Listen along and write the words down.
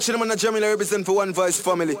Cinnamon and Jamila represent for One Voice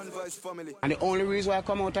family. And the only reason why I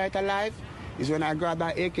come out right alive is when I grab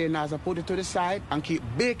that AK and I put it to the side and keep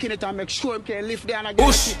baking it and make sure I can lift there and I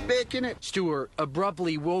keep baking it. Stewart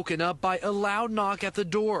abruptly woken up by a loud knock at the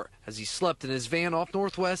door as he slept in his van off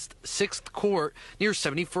Northwest 6th Court near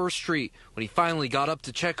 71st Street. When he finally got up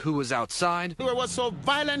to check who was outside, The door was so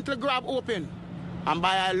violently grabbed open. And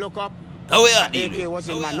by I look up, the AK was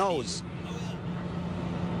in my nose.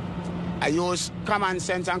 I use common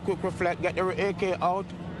sense and quick reflect, get the AK out,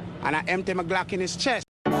 and I empty my Glock in his chest.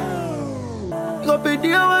 Up in the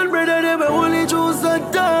one brother, them only choose the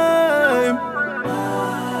time.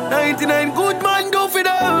 99 good man go for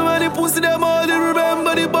them, and the pussy them all they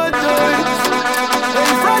remember the bad times.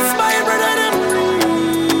 They press my brother them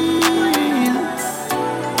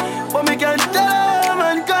real, but me can't tell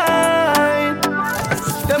mankind.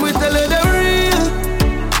 Them we tell them real,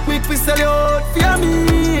 quick we sell you out for your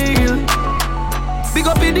meal. Big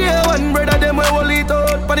up in the one brother, them we hold it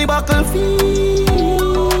out for the battlefield.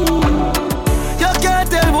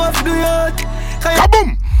 Tell what to do it.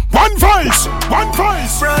 Kaboom! One voice! One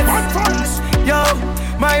voice! One voice! Yo,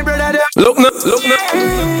 my brother there. Look now.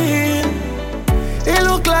 He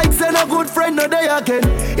look like send a good friend no day again.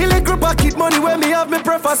 He like group pocket money when me have me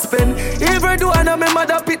prefer spend. Every do and my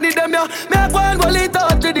mother pitney them ya. Me a go and roll it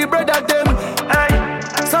out to the brother them.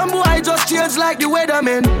 Hey. Some boy just change like the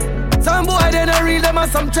weatherman. Some boy they don't real them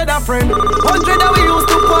as some cheddar friend. 100 that we used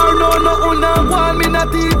to pour no one me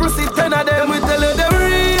not even see 10 of them. We tell you them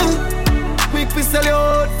real. Quick we sell you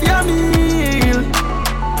out for your meal.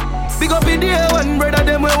 Big up in the one brother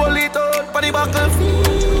them we hold it out for the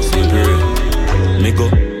battlefield. Me go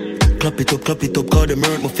clap it up, cause them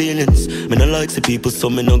hurt my feelings. Me no like see people, so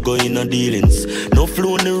me no go in a dealings. No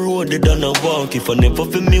flow on the road, they done a walk. If I never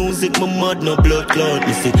feel music, my mad, no blood clot.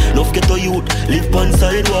 Me see, no ghetto youth, live on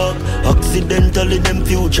sidewalk. Accidentally, them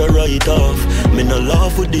future right off. Me no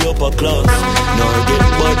laugh with the upper class. Nor get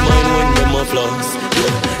bad mind when them a floss.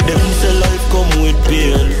 Yeah, them say life come with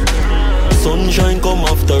pain. Sunshine come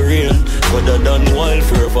after rain. Weather than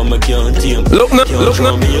wildfire for me can't tame. Look now.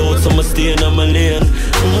 Me out, so me stay in my lane.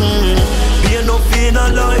 Be enough in a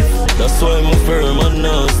life. That's why I'm firm and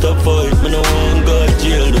now stop fight. Me no want go to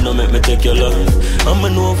jail, do not make me take your life. I'm a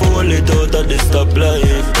know for all it out of this stop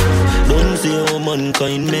life. Don't see how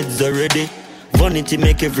mankind meds are ready. Vanity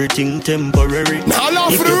make everything temporary. Now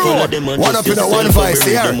laugh for the road. One up in a one voice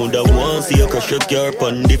here. Them woulda want see a crash your car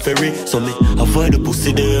on the ferry. So me avoid the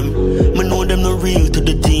pussy them. Me know them no real to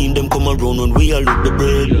the team. Them come around when we all look the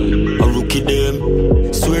bread. A rookie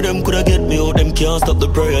them. Swear them coulda get me out. Them can't stop the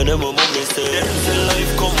prayer. Them a mommy say them say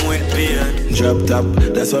life come with pain. Drop top,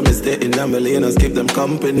 that's why me stay in a million and keep them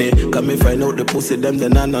company. Cause me find out the pussy them,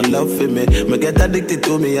 then I not love for me. Me get addicted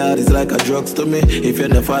to me, heart is like a drugs to me. If you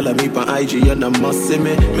don't follow me on IG, you don't must see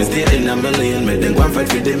me. Me stay in a million, me then go and fight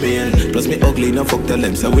for the man. Plus me ugly, no fuck tell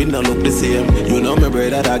them, so we no look the same. You know me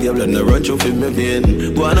brother, that girl, no run through for me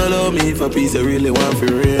vein. Go and allow me for peace, I really want for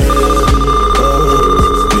real. Me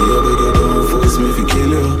a beg you, don't force me to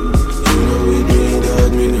kill you. You know we doing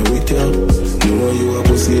that, me no with you. You a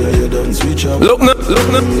pussy and you done switch up. Look now.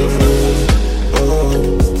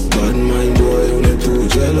 Oh, bad mind boy, you not too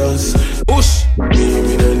jealous. Push.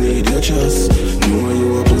 Me don't need your trust. Know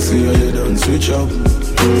you a pussy and you done switch up.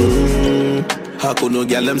 How could no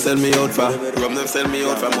girl them sell me out for? Rum them sell me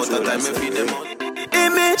out for most of the time me feed them out.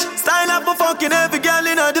 Image, style up for fucking every girl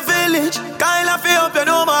in the village. Kinda feel up, you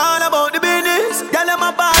know my all about the business. Girl them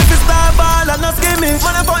a ball for star ball and no skimming.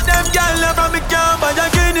 Wanna fuck them girl from me camp and your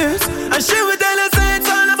Guinness. And she will tell us it's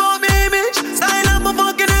all about me image. Style up for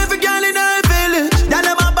fucking every girl in the village. Girl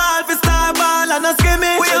them a ball for star ball and no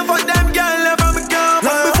skimming. We a fuck them girl from me camp.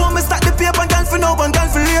 Long before me start the paper, girl for now and girl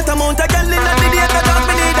for later. Amount of girl in the data, don't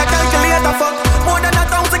me need a calculator. Fuck more than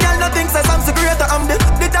 1,000 girl, nothing says I'm so greater. I'm the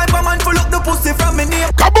type of man full up the pussy from me name.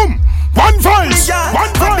 Kaboom! One voice!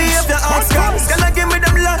 One voice! Can I give me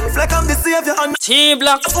them life like I'm the savior?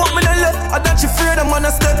 T-Block. Fuck me the left, I don't you fear them on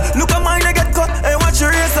a step. Look at mine, I get cut. Hey, watch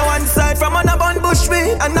your race on one side. From on a bun bush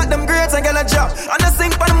me, and not them grades, I get a job. And I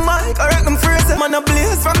sing for the mic, I wreck them phrases. Man, I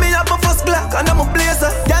blaze from me up a first black, and I'm a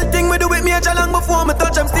blazer. Girl think me do it major long before me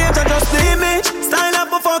touch them stage. I just the image. Style up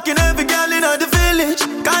for fucking every girl in the village.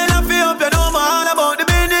 Kinda feel up, you know my all about the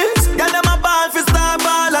business. Girl, them a ball for star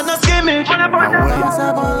ball, and no skimming.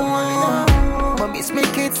 I miss my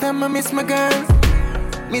kids and I miss my girls.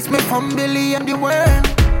 Miss me family and the world.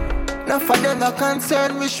 Now for them no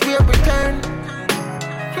concern, wish we return.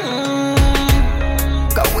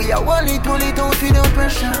 Cause we are only out without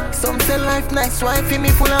pressure. Some say life nice, why feel me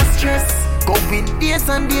full of stress. Going days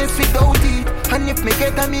and days without it. And if me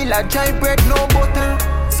get a meal, I dry bread, no butter.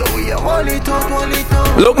 So we are hold it out, hold it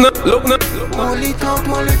out. Look now. Hold it out,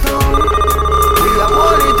 hold it out. We are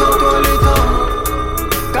hold it out, hold it out.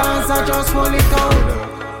 Cause I just hold it out.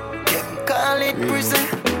 Them call it prison,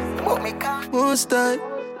 but me can't. Most time,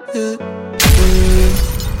 yeah.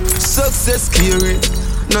 Success scary.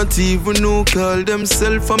 Not even who call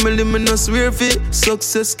themself family, me no swear fi.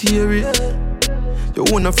 Success scary. You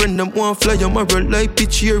want a friend them want fly your marrow like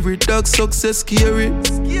Pichiri. Dog success scary.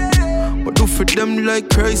 But do for them like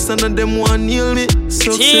Christ and them want heal me.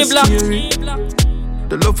 Success scary.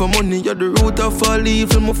 The love for money, you're the root of all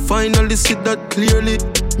evil. Me finally see that clearly.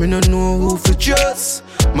 Me no know who for trust.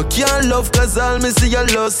 Me can't love cause all me see your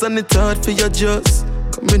loss and it's hard for your just.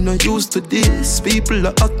 Cause me not used to this. People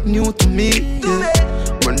are act new to me, yeah.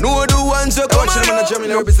 Me know the ones that come around.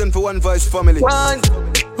 Jamila represent for One Voice family.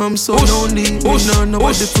 I'm so lonely, me nah know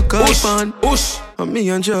what to call on. And me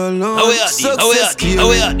and Jah alone. Success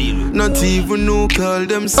scary. Not even who call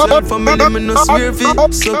themself family, me no swear fi.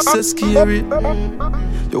 Success scary.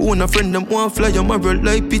 You want a friend them want fly your marrow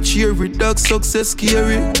like Pichiri. Dog success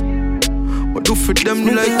scary. But do for them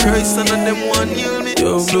like Christ and them want heal me.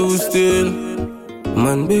 Yo, blue still.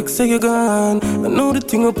 Man, big say you gone. I know the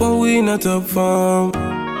thing up and we not up farm.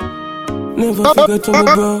 Never forget to me,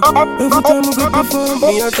 bro. Every time I get before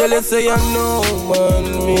me, I tell you, say I know, man,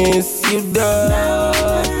 miss you,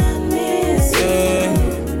 dad. Yeah,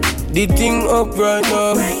 the thing up right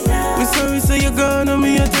now. Me sorry, say you gone, and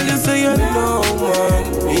me, I tell you, say I know, man,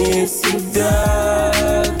 miss you,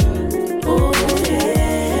 dad.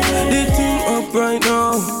 The thing up right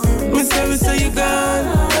now. Me sorry, say you gone.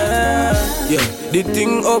 Yeah, the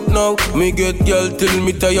thing up now. Me get girl till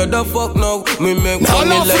me tired of fuck now. Me make money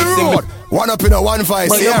like sing. One up in a One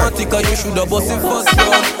Voice, yeah. You shoulda bust it first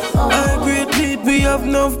round. I great meat, we have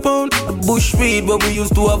enough pound. Bush weed, but we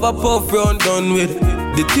used to have a puff round done with.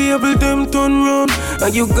 The table them turn round,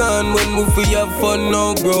 and you gone when we free have fun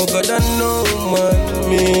now, bro. God I know, man,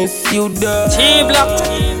 miss you da.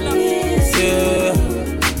 Yeah,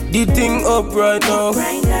 the thing up right now.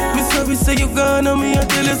 Me sorry say you gone, and me I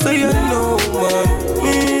tell you say I know, man,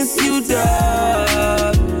 miss you da.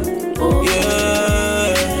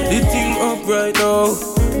 Yeah, the thing up right now.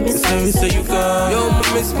 Me say you gone. Yo, me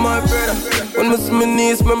miss my brother. When me see my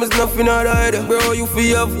niece, me miss nothing out either. Bro, you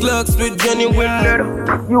feel have clocks with Johnny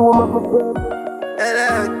Winner. You want my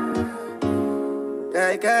brother.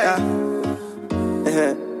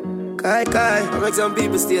 Kai. I make some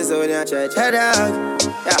people stay so in your church. Hey,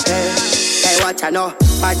 watch I know.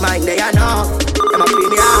 Bad mind they I know. Them a free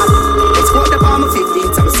me out. It's what the bomb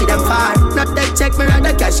 15, so I see them fall. Not that check me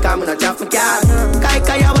rather cash, come not drop my car. Kai,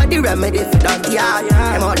 I want the remedy for donkey yard.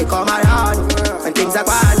 Them only come around when things are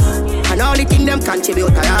gone. And only thing them contribute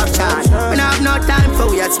to option. When I have no time for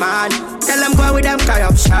weird man. Tell them go with them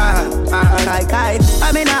corruption. Kai,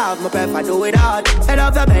 I mean I have my prefer do it hard. Head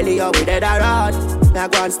of the belly or with it around. Now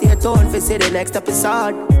go and stay tuned for see the next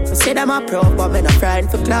episode. I see them a pro, but me no friend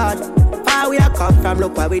for cloud. Far we a come from,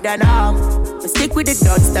 look where we done now. We stick with the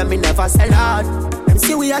dots, them me never sell out. Them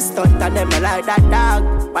see we a stunt and them a like that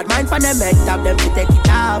dog. Bad mind for them head top, them to take it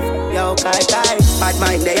off. Yo, Kai, bad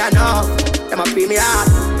mind they a know. Them a free me out.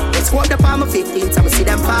 Let's walk the palm of 15, so I see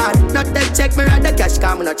them fall. Not that check me rather cash,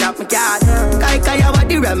 come me not drop my card. Kai, I want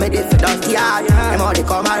the remedy for donkey yard. Them only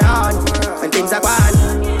come around when things are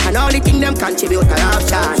gone. And only thing them contribute to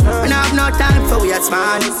option. When I have no time for weird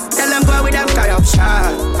man. Tell them go with them corruption.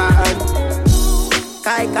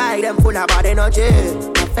 Kai, them full of bad energy.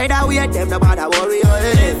 Fade away them, no bother worry.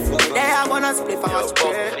 They are gonna split for us.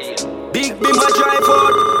 Big Bimba drive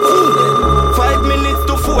out. 5 minutes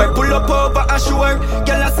to 4, pull up over ashore.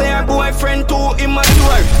 Girl I say her boyfriend too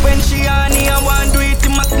immature. When she on here, want do it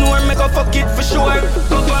in my snore. Make her fuck it for sure.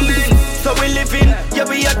 Government, so we living. Yeah,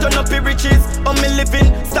 we a turn up the riches. On me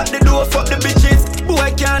living, stop the door, fuck the bitches.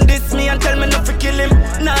 Boy can't diss me and tell me not to kill him.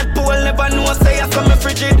 Not Paul never know, say I saw me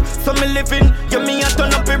frigid. So me living, yeah me a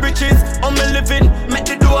turn up the riches. On me living, make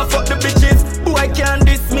the door, fuck the bitches. Boy can't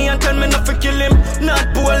diss me and tell me not to kill him.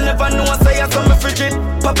 Not Paul never know, say I saw me frigid.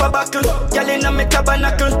 Papa buckle, girl inna me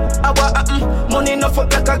tabernacle. Our money no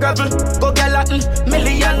fuck like a gravel. Go girl $1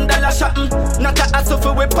 million shopping. Not a hassle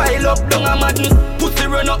for we pile up down a madden. Pussy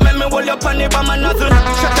run up, make me hold up on the bomb and nozzle.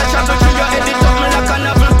 Shut a travel through your head, it up me like a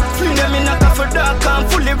novel. Fling them in a for dark and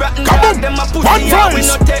fully rotten. Them a pussy and we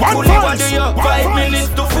no take fully. What do you 5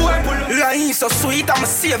 minutes to 4? Line so sweet, I'm a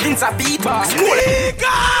savings a beat.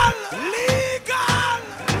 Legal.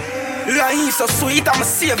 Life so sweet, I'm a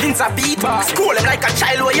savings a beat. School him like a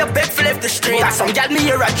child where you beg for left the street. Got some gal me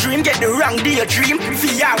hear a dream, get the wrong daydream.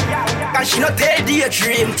 Fee out, and she not tell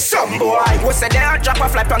daydream. Some boy, who said they drop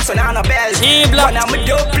off like Thompson on a bell. One of me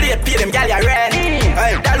dope plate, pay them gal ya rent.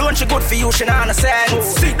 That loan she good for you, she not understand.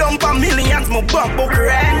 Sit down for millions, my bump up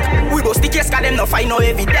rent. We bust the case, cause them no find no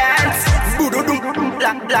evidence.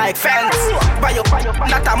 Like fence. Buy up,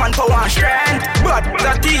 not a man for one strength. But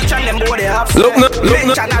the teacher and them boy they have strength.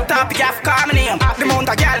 Mention a topic, you have common name. The amount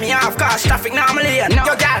of gal me have cause traffic normally.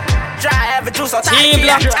 Your gal drive it through so tight.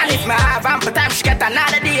 And if me have ample time, she get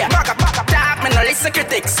another day. Back up, talk, me no listen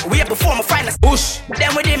critics. Wait before me find a push.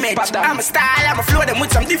 Them with image. I'm a style, I'm a flow them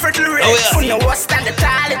with some different lyrics. You know what stand the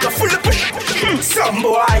tile, it's a full of push. Some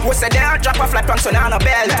boy, who said they drop off like Thompson on a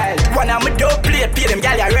bell. One of me dope plate, pay them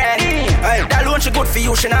gal ya rent. That loan she good for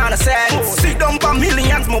you, she not understand. Sit down for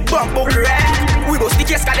millions, my bump up rent. We go stick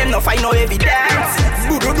case, cause them no find no evidence.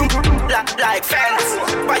 Like fence.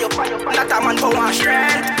 Buy up, not a man for one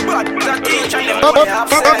strength. But the teacher and them boy have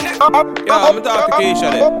sense. Yo, I'm talk to Keisha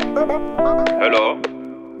there. Hello?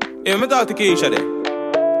 Yeah, I'm talk to Keisha there.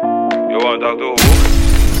 You want to talk to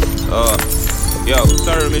who? Yo,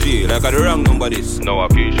 sorry me G, like I the wrong number this. No a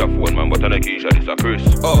Keisha phone man, but I Keisha, this a Chris.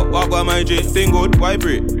 Oh, what about my G? Thing good, why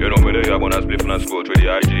free? You know me there, when I split and scout with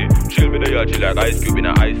the IG. Chill me there, chill like Ice Cube in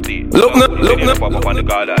a iced tea. Look now. Pop up on the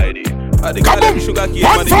card ID. I think I them sugar cane,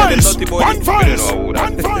 man, they get them nutty body.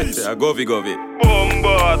 Govy.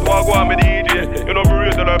 Bombard, walk on me DJ. You know me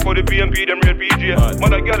raise the life for the PNP, them real PJ.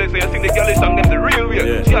 Man a gal say I sing the gal song, them the real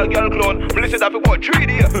way. See a gal clown, me listen that for what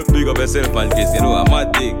 3D. Big up yourself man, Chris, you know I'm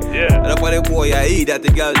mad thing. Yeah. And that's why the boy I eat that the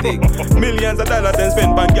gal thing. Millions of dollars then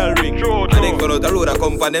spend on gal ring. True. And then go out the road and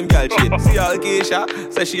come on them gal shit. See all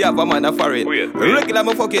Keisha, say she have a man a foreign. Regular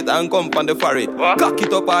me fuck it and come on the foreign. Cock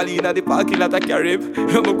it up all in at the parking lot of Carib.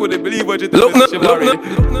 You couldn't believe what you told me she married.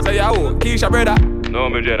 Say yo, Keisha brother. No,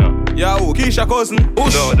 me Jenna. Yo, Keisha cousin.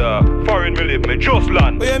 Ush. No, the foreign me live, me just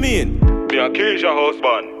land. What you mean? Me a Keisha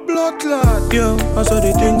husband. Blood clot. Yo, I saw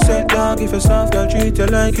the thing set dog. If a soft girl treat you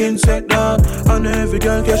like insect dog. And every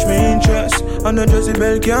girl catch me interest. And the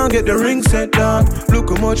Jezebel can't get the ring set dog. Look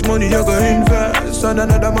how much money you go invest. And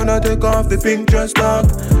another man I take off the pink dress dog.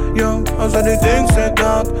 Yo, I saw the thing set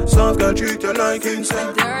dog. Soft girl treat you like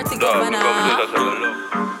insect dog. Dirty governor.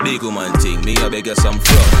 Big woman thing, me I beg you some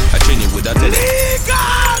flow. I train you with that tele.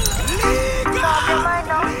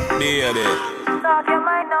 Baby.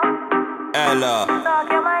 Ella.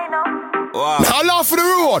 Wow. All off for the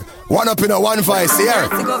road. One up in a one vice here.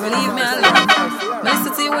 Dirty governor, leave me alone.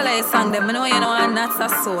 Listen to you while I sing them. I know you know I'm not a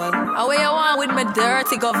soul. How you want with me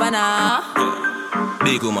dirty governor?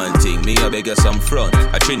 Big woman thing, me I beg you some front.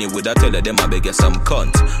 I train you with that tell them I beg you some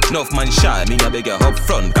cunt. Enough man shy, me I beg you up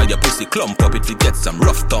front. Cause your pussy clump up if you get some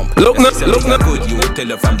rough thump. Look now, good, you will tell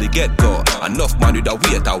her from the get-go. Enough man with a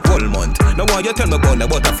wait a whole month. Now why you tell me about the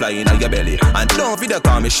butterfly in your belly? And don't video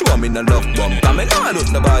call me, show me no love bump. Cause me nah look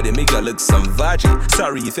nobody, me girl look some virgin.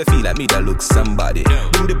 Sorry if you feel like me that look somebody.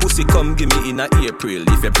 Bring the pussy come give me in a April.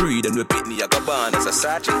 If you breathe and repeat me, I go born as a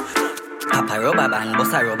sergeant. Papa rubber band,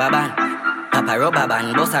 bossa rubber band. Papa rubber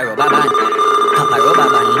band, bossa rubber band. Papa rubber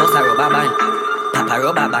band, bossa rubber band. Papa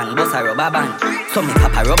rubber band, bossa rubber band. So me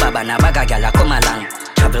papa rubber band, a bag a gyal a come along.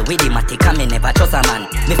 Travel with the matic and me never trust a man.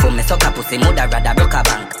 Me for me suck a pussy, mother rather broke a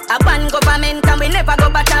bank. A ban government and we never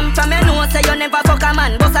go back camp. From you know say you never fuck a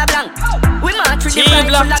man, bossa blank. We march with the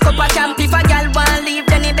flag full of cup a camp. If a gyal want leave,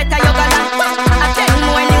 then it better you go long. I tell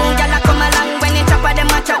more new gyal a come along. When you chop a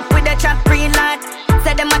them a chop with the chop green lad.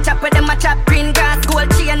 Say them a chop with them a chop green grass. Gold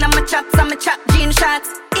chain and my chop, some chop jean shots.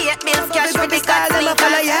 8 bills cash with the car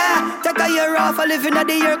sneakers. Yeah, take a year off, I live in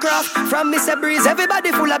the aircraft. From Mr. Breeze,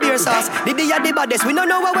 everybody full of beer sauce. The day of the baddest, we don't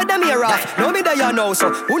know what them here off. No me that you know, so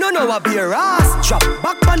who don't know what beer ass. Drop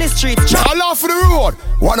back on the street, drop all off the road.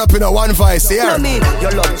 One up in a one vice here. No mean, you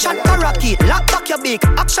love chat karaoke, lock back your beak,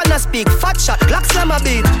 action a speak, fat shot, clock slam a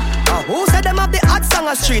beat. Who said them have the hot song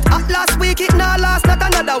a street? At last week, it now last, not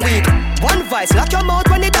another week. One vice, lock your mouth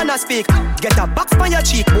when it done a speak. Get a box on your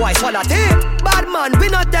cheek, boy, swallow tape. Bad man, we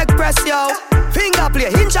not take press, yo. Finger play,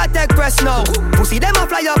 hinge a take press now. Pussy them a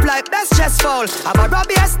fly up like best chest fall. I'm a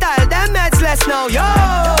Robbie style, them heads less now, yo.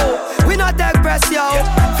 We not take press, yo.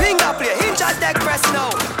 Finger play, hinge a take press now.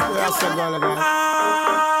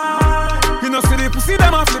 You know see the pussy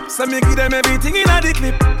them a flip. So me give them everything in a the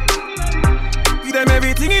clip. Give them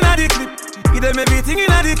everything in a the clip. Give them everything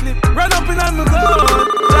in a the clip. Run up in on the gun.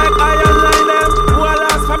 Like I align them. Who a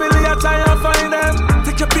last family I try and find them.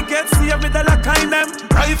 Take your picket, see every dollar kind them.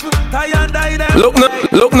 Rifle, tie and die them. Look now.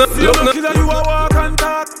 Killer you a walk and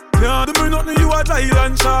talk. Yeah, the me nothing you a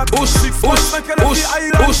Thailand shark. Push.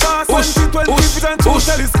 20 feet and two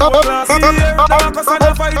telescope glass. See here, Marcus and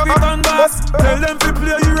the 5 feet on gas. Tell them to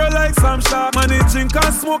play hero like some sharp. Man, they drink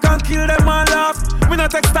and smoke and kill them and laugh. Me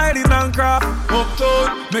not textiling and craft.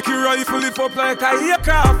 Uptown, make your rifle lift up like a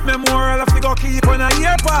aircraft. Memorial of go keep on a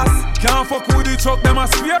year pass. Can't fuck with the truck, them a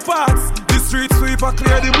spare parts. The street sweeper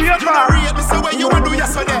clear the way pass. You know rate me, so when you want do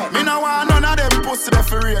yesterday. Me no want none of them pussy to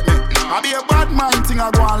rate me. I be a bad man thing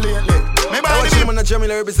I go on lately. Me buy the man a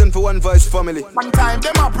Jamila represent for One Voice family. One time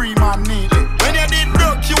them a pre-man neatly. When you did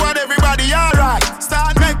broke, you want everybody alright.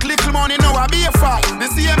 Start make little money, now I be a fight. The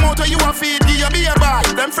same motor you a feed, give you be a buy.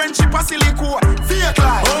 Them friendship a silly coat, fake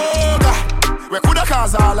life. Oh God, we coulda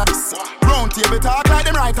cause all of this. Round table talk like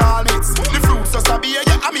them right all mates. The fruits just a beer,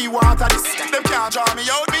 yeah, and me water this. Them can't draw me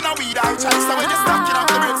out, me no weed I try. So when you stacking up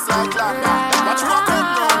the bricks like that, watch you a come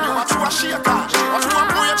round, you watch you a shake on. Watch you a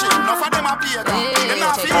pour your chin, enough of them a pay down. Them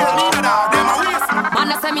not feel me no dog, them a waste.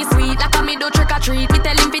 Man a say me sweet, like a me do trick or treat. Me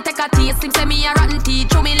tell him fi take a taste, him say me a rotten teeth.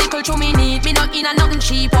 Show me little, show me neat. Me not in a nothing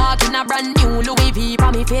cheap, walk in a brand new Louis V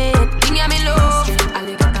for me feet. Thing ya me love,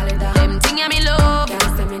 them thing ya me love.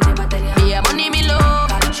 Can't say me never tell ya. Be a money me love,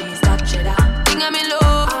 got cheese, got cheddar. Thing ya me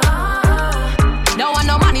love. No one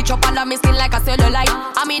no money chop under me skin like a cellulite.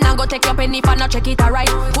 I mean I go take your penny for not check it alright.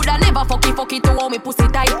 Coulda never fuck it to hold me pussy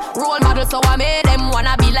tight. Role model so I made them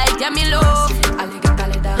wanna be like ya me love.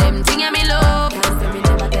 Them thing ya me love.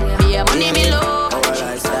 Be a money me love.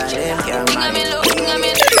 Thing ya me love. Thing ya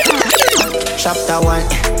me love. Chapter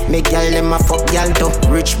 1, make y'all them a fuck y'all too.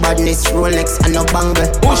 Rich badness, Rolex and no bangle.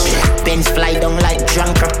 Pens fly down like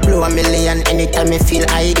drunker. Blow $1 million anytime me feel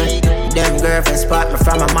idle. Them girlfriends spot me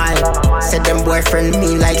from a mile. Said them boyfriend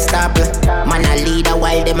me like staple. Man a leader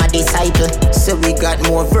while them a disciple. So we got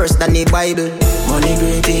more verse than the Bible. Money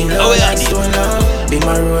greeting love like stone love. Be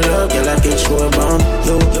my roll up, girl I catch go bomb.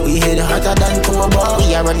 Yo, we hit hotter than Cuba.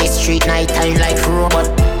 We are on the street night time like robot.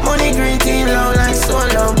 Money greeting love like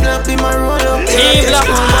stone love. Black be my roll up, girl I catch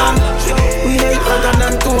go bomb. We hit hotter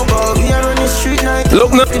than Cuba. We are on the street night.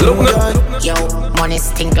 Look now. Yo, money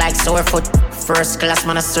stink like sore foot. First class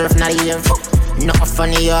man a surf, not even foot. Nothing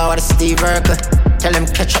funny, yo, what a Steve Urkel. Tell them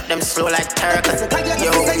catch up them slow like turtle.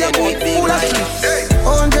 Yo, yeah, do it big like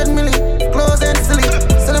 100 million, clothes and silly.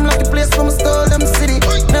 Sell them like a place from a stole them city.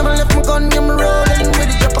 Never left my gun, I'm rolling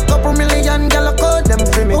with it. Drop a couple million, gal I call them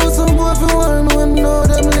for me. Also boy if you want me, when know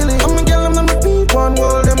them lily. I'm a gal, I'm on the peak, one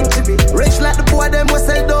wall them chippy. Rich like the boy, them was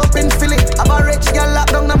sell dope in Philly. I'm a rich gal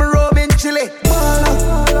locked down, I'm a robe in Chile.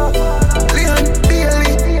 Leon,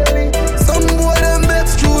 Bailey. Some boy them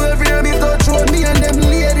bets true every year me touch road, me and them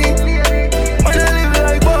lady. When I live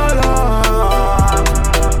like baller,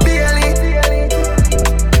 Bailey.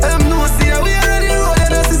 Them no see how we are the road,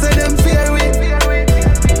 and I see say them fear we.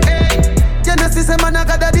 Hey, you know see say man I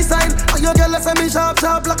got a design. And your girl say me sharp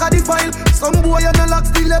like a defile. Some boy and the lock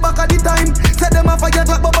still the back at the time. Say them a fire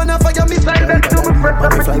clock, but on a fire missile. Them to me friend.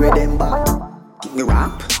 But me fly with them back. Keep me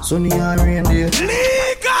rap. Sunny and rain day.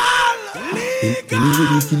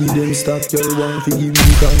 Anybody kill them stop, y'all want to give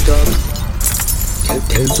me contact.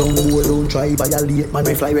 Tell some boy don't try violate, man,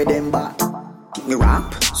 we fly with them back. Keep me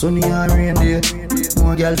rap. Sunny and rain day.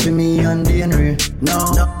 More girl for me and DNA. No,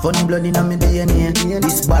 funny blood in my DNA.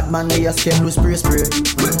 This bad man, they a scam to spray.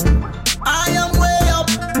 I am way up.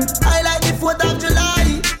 I like the 4th of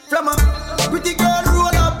July. From a pretty girl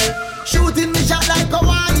roll up. Shooting me shot like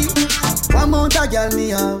Hawaii. One mount a girl me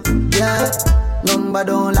have, yeah. Number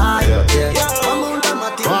don't lie, yeah. I'm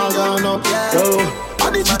on up, yo. I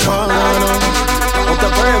did you call up the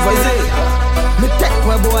forever, me take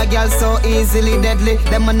my boy girl so easily deadly.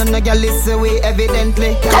 Them man no girl listen way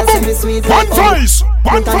evidently. Come on, me sweet one voice,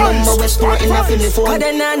 one voice. Cause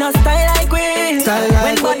they no style like we.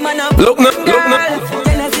 When bad man up, look now.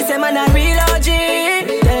 Then I see say man a real OG.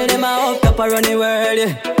 Tell them I up around the world.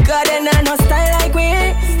 Cause they no style like we.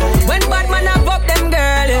 When bad man up them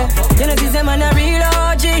girl. You know see say man a real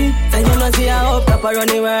OG. And you know see I up around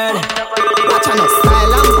the world. Watch on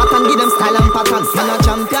style and pattern, give them style and pattern. Man a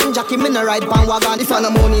champion, Jackie, me no ride pan wagon. If I no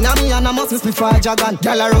money na me and I must split for a jagan.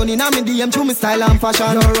 Girl a running na me DM through me style and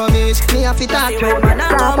fashion. No rubbish, me a fit talk. When man a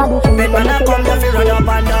come, you fi run up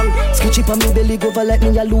and down. Sketch up on me belly, go over like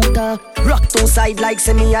me a looter. Rock two side like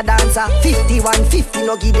say me a dancer. 51-50,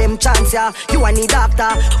 no give them chance, yeah. You a need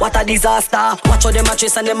doctor, what a disaster. Watch how them a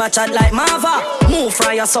chase and them a chat like Marva. Move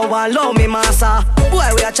from your so allow me massa. Boy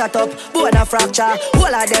we a chat up, boy a fracture.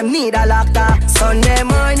 All of them need a doctor. Sunday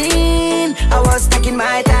morning, I was taking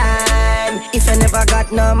my time. If you never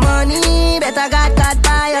got no money, better got God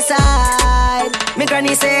by your side. Me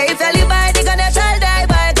granny say if you live by the gun, you shall die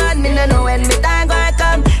by gun. Me no know when me time gonna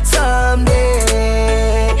come.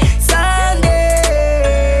 Someday.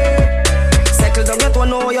 Settle down, get one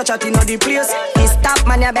know you're chatting on the place.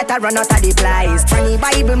 you better run out of the plies. Funny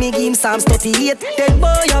Bible, me give him Psalms 38. Dead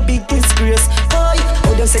boy, a big disgrace. Boy,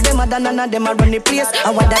 oh, them say them a done and them a run the place.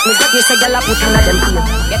 And what that me got, you say girl a put on them feet.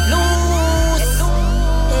 Get loose,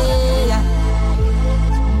 yeah.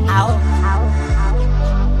 Ow.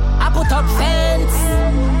 I put up fence.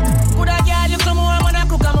 Good a girl, you come on when I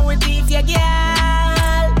cook, I'm with beef, yeah, girl.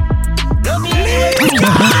 Love me.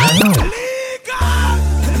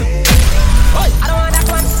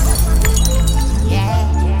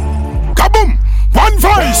 One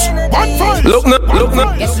voice. Look now.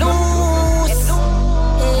 Get loose.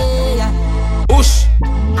 Push.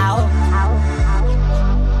 Ow.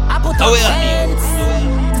 I put up fence.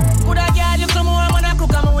 Good a girl, you come on when I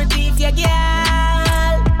cook, I'm with beef, yeah,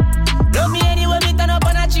 girl. Love me anyway, me turn up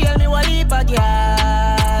on a chill, me will leap a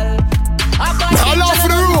girl. Now love for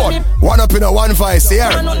the road. One up in a one voice here.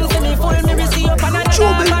 Trouble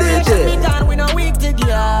DJ. We no weak to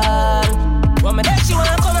girl. When me there, she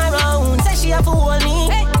wanna come around. Say she have to hold me.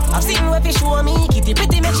 I've seen where she show me. Kitty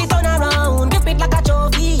pretty make she turn around. Grip it like a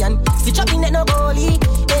trophy and stitch up in it no goalie.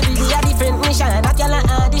 Every day a different mission. That y'all an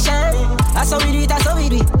audition. That's how we do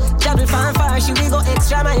it. Travel far. She will go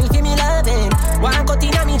extra mile for me loving. One cut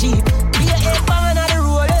in a me Jeep. Be a 8 pound on the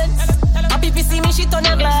rollers. Happy if you see me, she turn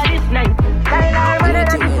a glad this night.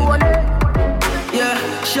 Yeah,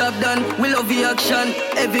 shop done, we love the action.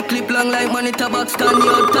 Every clip long like monitor box stand,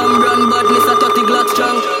 yo. Tom Brand, badness a 30 Glock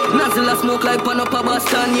strong. Nozzle a smoke like pan up a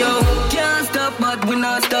Boston, yo. Can't stop, but we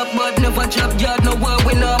not stop, but never drop yard. No war,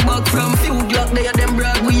 we not back from. Few Glock, they are them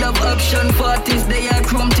brag, we have option. 40s, they are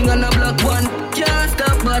chrome thing on a block one. Can't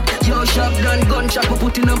stop, but yo, shop done. Gunshot, we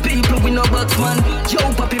putting on people, we no box man. Yo,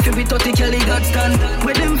 papi, if we 30 Kelly got stand.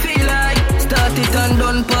 Where them feel like? Start it and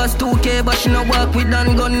done past 2K, but she no walk with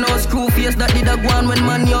dan gun, no screw face. That did a go on when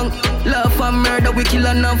man young. Laugh and murder, we kill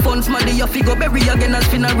and have fun. Smaddy, you figure bury again as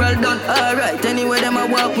funeral done. Alright, anyway, them a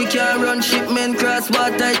walk, we can't run. Shipment cross,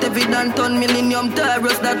 watertight, every dan ton. Millennium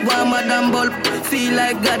Taurus, that one madam bulb. Feel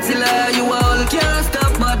like Godzilla, you all can't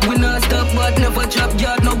stop, but we not stop, but never drop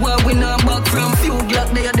yard. No war, we not back from. Few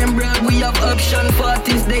Glock, they are them brand, we have option.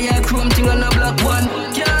 40s, they are chrome thing on a block one.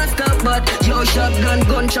 Can't stop, but yo, shotgun,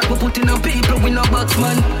 gunshot, we putting on people, we no box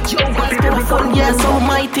man. Yo, papi, every phone, yeah, so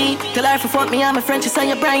mighty. Tell her if you fuck me, I'm a French, she's on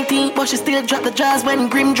your brighty. But she still drop the jaws when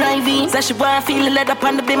grim driving. Says she wanna feel the leather up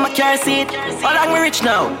on the bin, my car seat. How long we rich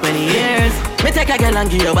now? 20 years. Me take a girl and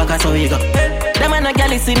give you back, so we go. Them and a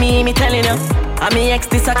girl see me telling you. And me ex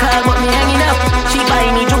this a call, but me hanging up. She buy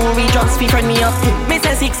me jewelry, drugs, fee friend me up. Me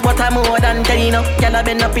say 6, but I'm more than 10 enough. Girl, I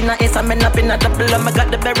been up in a S, I been up in a double. And I got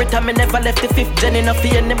the berry time, I never left the 5th gen enough. For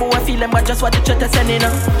any boy feel them, but just what the church is sending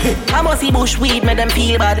up. I must see bush weed, make them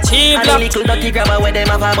feel bad. And a little dirty grabber where them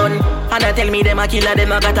have a bun. And I tell me them a killer,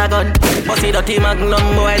 them a got a gun. But see dirty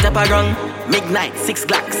magnum, boys up a rung. Midnight, 6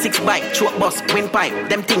 Glock, 6 bike, choke bus, windpipe,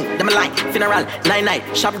 them ting, them a line, funeral, 9-9,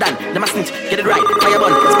 shop done, them a snitch, get it right, fire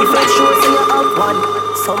bun, speed fly. Sure see you out one,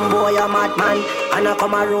 some boy a madman, and I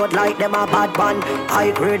come a road like them a bad man.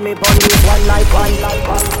 I grade me bun with one like one.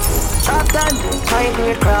 Shop done, high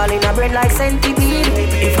grade crawling a bread like centipede.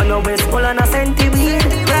 If I know it's full on a centipede,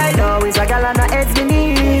 right now is a gal on a heads we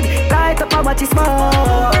need. Light up a watch is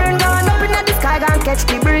small, burn down up in the sky and catch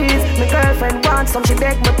the breeze. My girlfriend wants some, she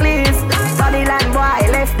beg me please. Sunnyland boy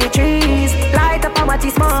left the trees. Light up a watch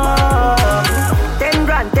is small.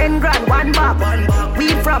 10 grand, one bag. We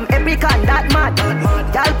from Epicon, that man.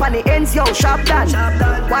 Gal pan the ends, yo, shop done.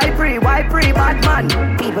 Why pre, bad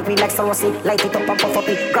man. People feel like someone sick, light it up and puff up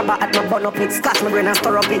it. Grab a at my bun up it, scotch my brain and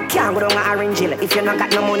stir up it. Can't go down a orange hill if you not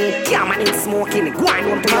got no money. Can't man in smoking it, go on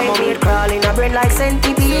home to your mommy. Crawling a brain like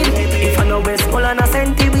centipede. If I know it's full on a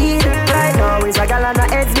centipede. Right now is a gal on the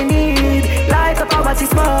heads we need. Light up a watch is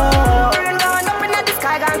small. Burn down up in the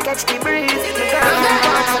sky and catch the breeze.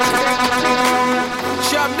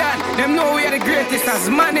 Shop done, them know we are the greatest. As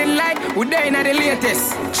man in light, we there in the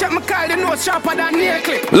latest. Shop my call, the note sharper than near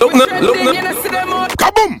clip. Look now.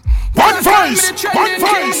 Kaboom! One voice! One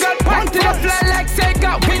voice! One to the fly like say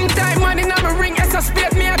got win time. Money in my ring, as I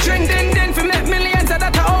spit me a trending. Then for make millions of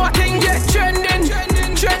that our thing. Yeah,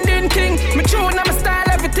 trending king. Me tune, I'm a style,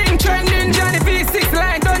 everything trending. Johnny V6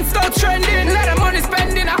 line, don't stop trending. Lot of money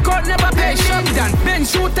spending, I can't never pay. Shop done, then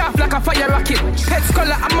shoot off like a fire rocket. Head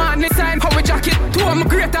scholar, a man, it's sign, how we jacket. Two of my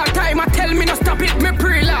great all time, I tell me no stop it. Me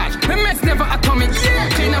pre-large, me mess never atomic. Yeah,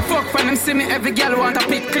 clean a fuck from them, see me every girl want a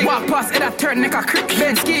pick. Click. Walk past it, I turn like a crick.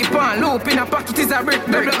 Benz keep on, loop in a pocket is a brick.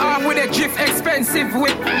 Double R with a drift, expensive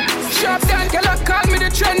whip. Shop done, girl, I call me the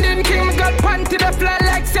trending king. Me got pan to the fly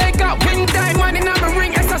like say got wing time. Money in my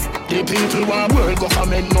ring, SS. The people want world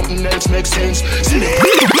government, nothing else makes sense. See me.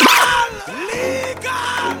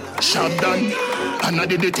 Shop done, and I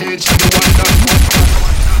did the tail, shop the one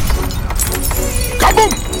done.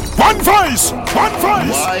 Kaboom! One voice! One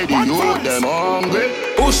voice! Why the youth them hungry?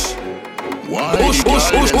 Push! Why the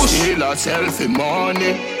girl steal herself in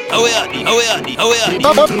money? How we are the?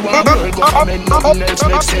 People want world government, nothing else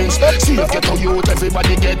makes sense. See if get a youth,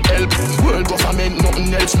 everybody get help. World government,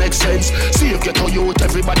 nothing else makes sense. See if get a youth,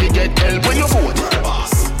 everybody get help. When you vote,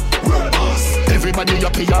 world boss. Everybody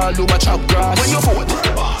up here, all over chop grass. When you vote,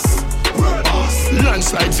 world boss.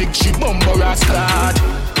 Landslide victory, bumper ass clad.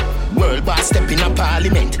 World boss step in a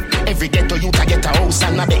parliament. Every ghetto youth a get a house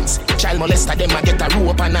and a Benz. Child molester them a get a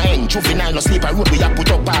rope and a end. Juvenile no sleep a road, we a put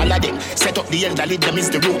up all of them. Set up the elderly, them is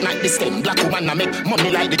the root, not the stem. Black woman a make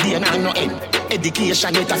money like the day and no end.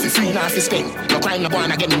 Education get a fi free now fi spend. No crime no go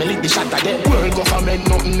on again, me lick the shot of them. World government,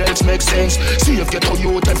 nothing else makes sense. See if ghetto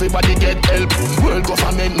youth, everybody get help. World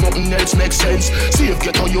government, nothing else makes sense. See if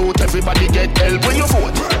ghetto youth, everybody get help. When you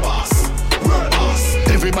vote, world boss.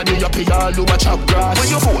 Everybody up here, all over chop grass. When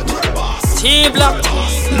you vote, world boss. T-Block.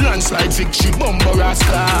 Landslide victory, bumper ass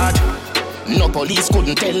clad. No police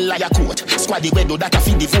couldn't tell liar court. Squaddy wedo that a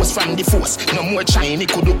feed the force from the force. No more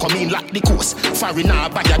Chinese could do come in lock the course. Foreigner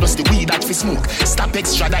bag ya dust the weed that fi smoke. Stop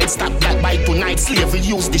extradite, stop that bite tonight. Slavery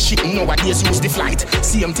use the ship, nowadays use the flight.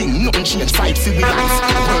 Same thing, nothing change, fight for we life.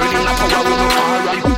 Burning a power